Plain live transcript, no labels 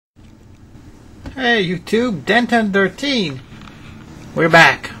Hey YouTube, Den1013. We're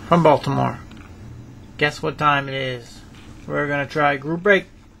back from Baltimore. Guess what time it is? We're gonna try group break.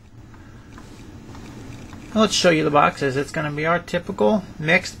 Let's show you the boxes. It's gonna be our typical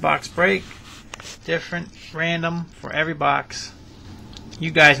mixed box break. Different, random for every box.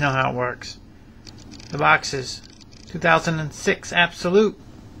 You guys know how it works. The boxes: 2006 Absolute,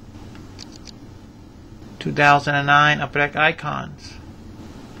 2009 Upper Deck Icons,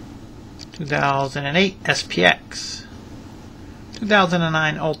 2008 SPX,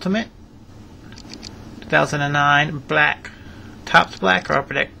 2009 Ultimate, 2009 Black, Topps Black or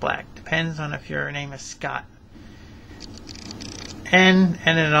Upper Deck Black, depends on if your name is Scott, and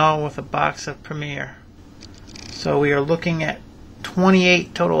ended it all with a box of Premier. So we are looking at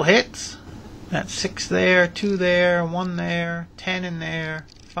 28 total hits. That's 6 there, 2 there, 1 there, 10 in there,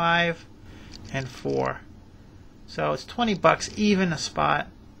 5 and 4. So it's 20 bucks even a spot.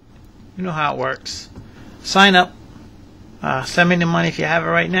 You know how it works. Sign up. Send me the money if you have it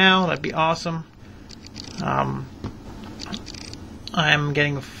right now. That'd be awesome. I'm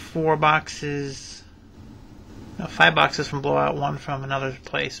getting 5 boxes from Blowout, 1 from another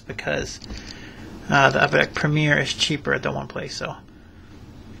place because the Upper Deck Premier is cheaper at the one place. So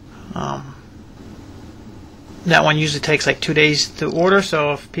that one usually takes like 2 days to order.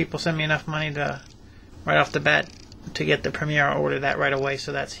 So if people send me enough money to right off the bat to get the Premier, I'll order that right away.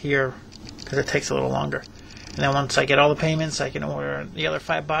 So that's here because it takes a little longer. And then once I get all the payments, I can order the other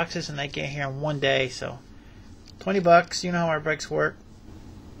 5 boxes, and they get here in 1 day. So 20 bucks. You know how our breaks work.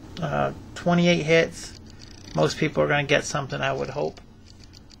 28 hits. Most people are going to get something, I would hope.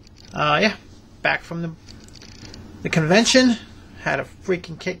 Yeah, back from the convention. Had a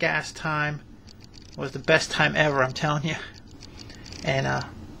freaking kick-ass time. Was the best time ever, I'm telling you. And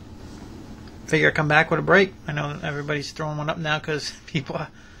figure I'd come back with a break. I know everybody's throwing one up now because people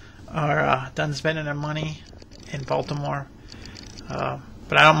are done spending their money in Baltimore.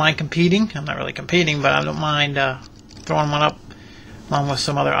 But I don't mind competing. I'm not really competing, but I don't mind throwing one up along with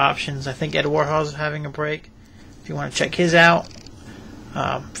some other options. I think Ed Warhol's having a break. If you want to check his out,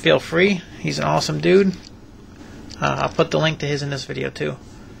 feel free. He's an awesome dude. I'll put the link to his in this video too.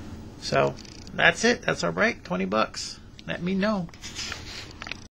 So that's it. That's our break. 20 bucks. Let me know.